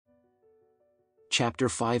Chapter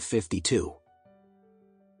 552.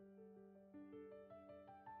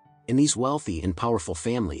 In these wealthy and powerful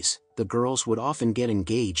families, the girls would often get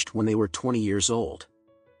engaged when they were 20 years old.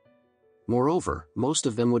 Moreover, most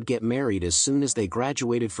of them would get married as soon as they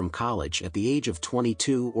graduated from college at the age of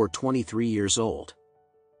 22 or 23 years old.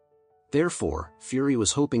 Therefore, Fury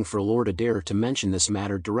was hoping for Lord Adair to mention this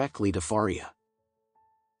matter directly to Faria.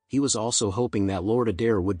 He was also hoping that Lord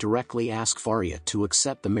Adair would directly ask Faria to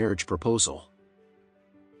accept the marriage proposal.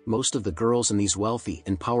 Most of the girls in these wealthy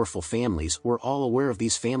and powerful families were all aware of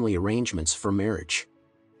these family arrangements for marriage.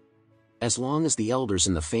 As long as the elders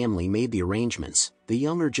in the family made the arrangements, the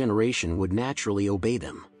younger generation would naturally obey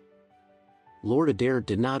them. Lord Adair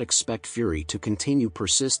did not expect Fury to continue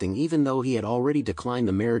persisting even though he had already declined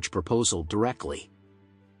the marriage proposal directly.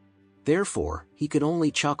 Therefore, he could only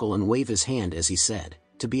chuckle and wave his hand as he said,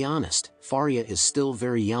 "To be honest, Faria is still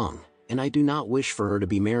very young, and I do not wish for her to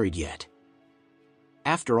be married yet.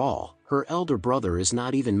 After all, her elder brother is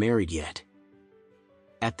not even married yet."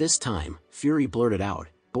 At this time, Fury blurted out,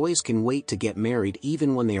 "Boys can wait to get married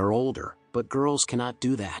even when they are older, but girls cannot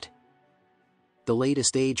do that. The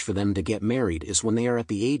latest age for them to get married is when they are at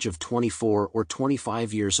the age of 24 or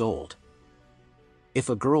 25 years old. If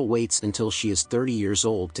a girl waits until she is 30 years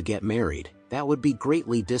old to get married, that would be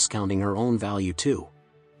greatly discounting her own value too."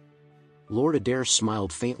 Lord Adair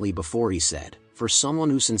smiled faintly before he said, "For someone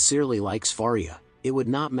who sincerely likes Faria, it would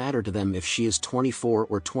not matter to them if she is 24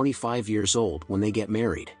 or 25 years old when they get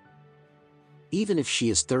married. Even if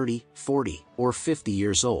she is 30, 40, or 50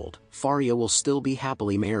 years old, Faria will still be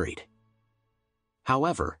happily married.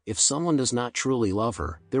 However, if someone does not truly love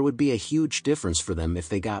her, there would be a huge difference for them if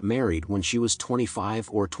they got married when she was 25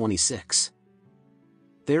 or 26.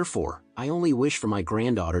 Therefore, I only wish for my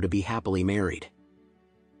granddaughter to be happily married."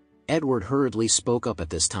 Edward hurriedly spoke up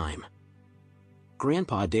at this time.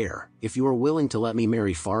 "Grandpa Adair, if you are willing to let me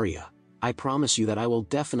marry Faria, I promise you that I will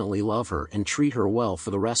definitely love her and treat her well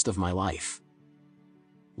for the rest of my life."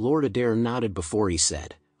 Lord Adair nodded before he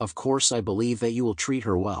said, "Of course I believe that you will treat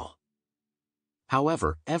her well.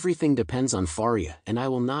 However, everything depends on Faria and I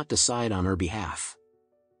will not decide on her behalf."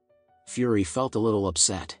 Fury felt a little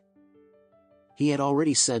upset. He had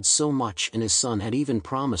already said so much and his son had even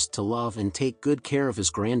promised to love and take good care of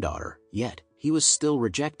his granddaughter, yet, he was still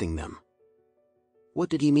rejecting them. What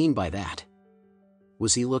did he mean by that?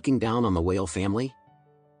 Was he looking down on the Whale family?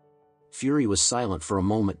 Fury was silent for a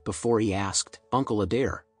moment before he asked, "Uncle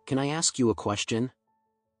Adair, can I ask you a question?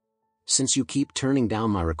 Since you keep turning down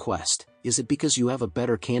my request, is it because you have a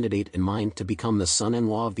better candidate in mind to become the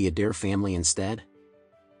son-in-law of the Adair family instead?"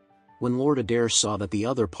 When Lord Adair saw that the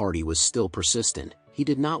other party was still persistent, he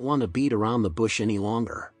did not want to beat around the bush any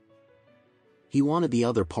longer. He wanted the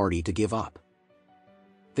other party to give up.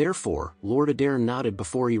 Therefore, Lord Adair nodded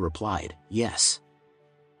before he replied, "Yes.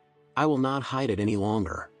 I will not hide it any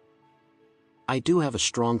longer. I do have a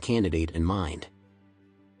strong candidate in mind."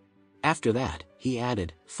 After that, he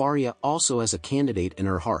added, "Faria also has a candidate in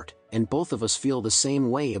her heart, and both of us feel the same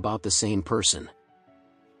way about the same person."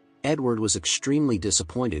 Edward was extremely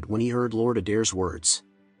disappointed when he heard Lord Adair's words.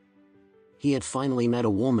 He had finally met a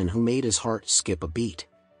woman who made his heart skip a beat.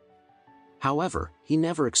 However, he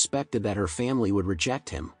never expected that her family would reject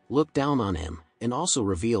him, look down on him, and also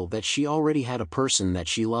reveal that she already had a person that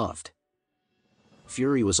she loved.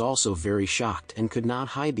 Fury was also very shocked and could not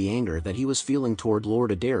hide the anger that he was feeling toward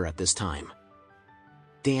Lord Adair at this time.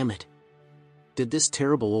 Damn it! Did this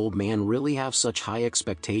terrible old man really have such high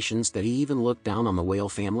expectations that he even looked down on the Whale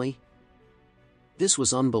family? This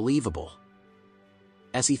was unbelievable.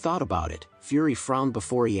 As he thought about it, Fury frowned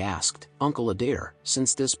before he asked, "Uncle Adair,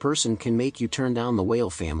 since this person can make you turn down the Whale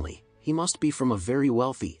family, he must be from a very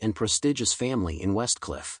wealthy and prestigious family in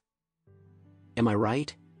Westcliff. Am I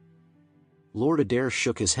right?" Lord Adair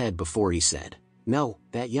shook his head before he said, "No,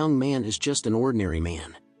 that young man is just an ordinary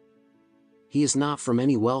man. He is not from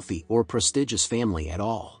any wealthy or prestigious family at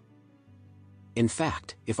all. In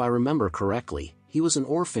fact, if I remember correctly, he was an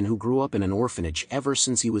orphan who grew up in an orphanage ever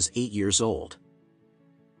since he was 8 years old."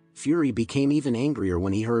 Fury became even angrier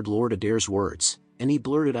when he heard Lord Adair's words, and he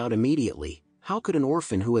blurted out immediately, "How could an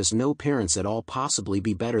orphan who has no parents at all possibly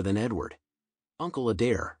be better than Edward? Uncle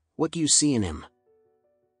Adair, what do you see in him?"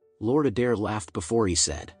 Lord Adair laughed before he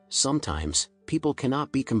said, "Sometimes, people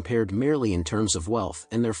cannot be compared merely in terms of wealth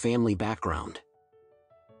and their family background.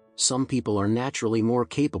 Some people are naturally more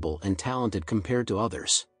capable and talented compared to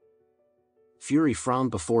others." Fury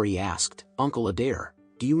frowned before he asked, "Uncle Adair,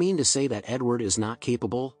 do you mean to say that Edward is not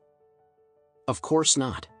capable?" "Of course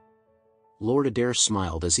not." Lord Adair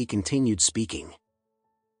smiled as he continued speaking.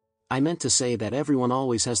 "I meant to say that everyone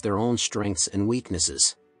always has their own strengths and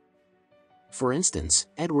weaknesses. For instance,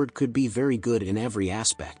 Edward could be very good in every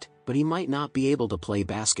aspect, but he might not be able to play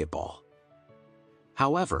basketball.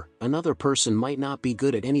 However, another person might not be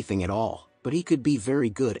good at anything at all, but he could be very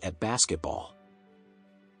good at basketball.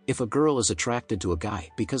 If a girl is attracted to a guy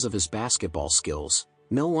because of his basketball skills,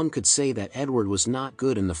 no one could say that Edward was not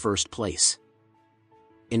good in the first place.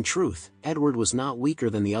 In truth, Edward was not weaker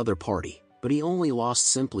than the other party, but he only lost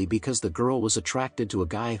simply because the girl was attracted to a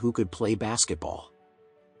guy who could play basketball.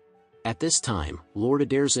 At this time, Lord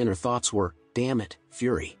Adair's inner thoughts were, "Damn it,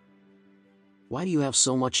 Fury. Why do you have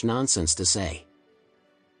so much nonsense to say?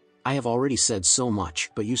 I have already said so much,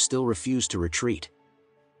 but you still refuse to retreat.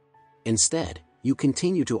 Instead, you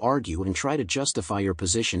continue to argue and try to justify your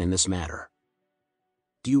position in this matter.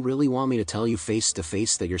 Do you really want me to tell you face to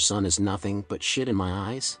face that your son is nothing but shit in my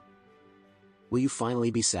eyes? Will you finally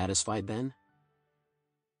be satisfied then?"